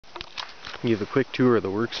Give a quick tour of the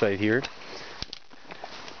worksite here.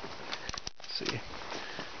 Let's see.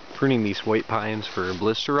 Pruning these white pines for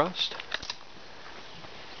blister rust.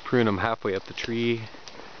 Prune them halfway up the tree.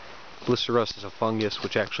 Blister rust is a fungus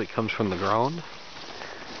which actually comes from the ground,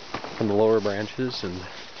 from the lower branches, and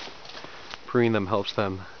pruning them helps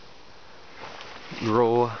them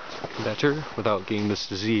grow better without getting this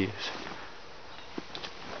disease.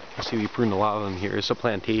 You see we pruned a lot of them here. It's a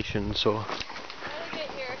plantation, so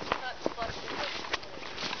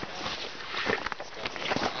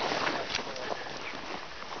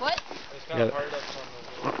what? It's kind of hard up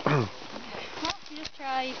on the Well, you just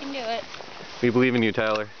try, you can do it. we believe in you,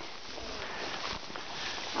 Tyler.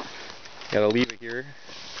 Gotta leave it here.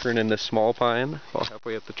 Pruning this small pine about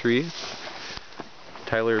halfway up the tree.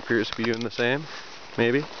 Tyler appears to be doing the same.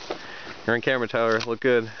 Maybe. You're on camera, Tyler. Look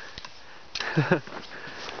good.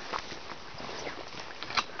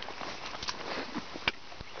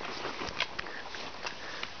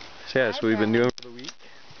 So yeah, that's what we've been doing for the week.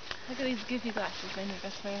 Look at these goofy glasses, my new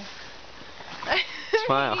best friend.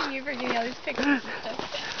 Smile. You for giving all these pictures and stuff.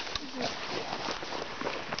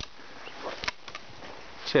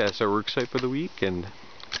 So yeah, it's our work site for the week, and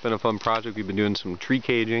it's been a fun project. We've been doing some tree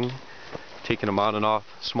caging, taking them on and off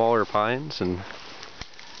smaller pines, and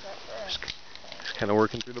just kind of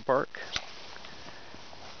working through the park.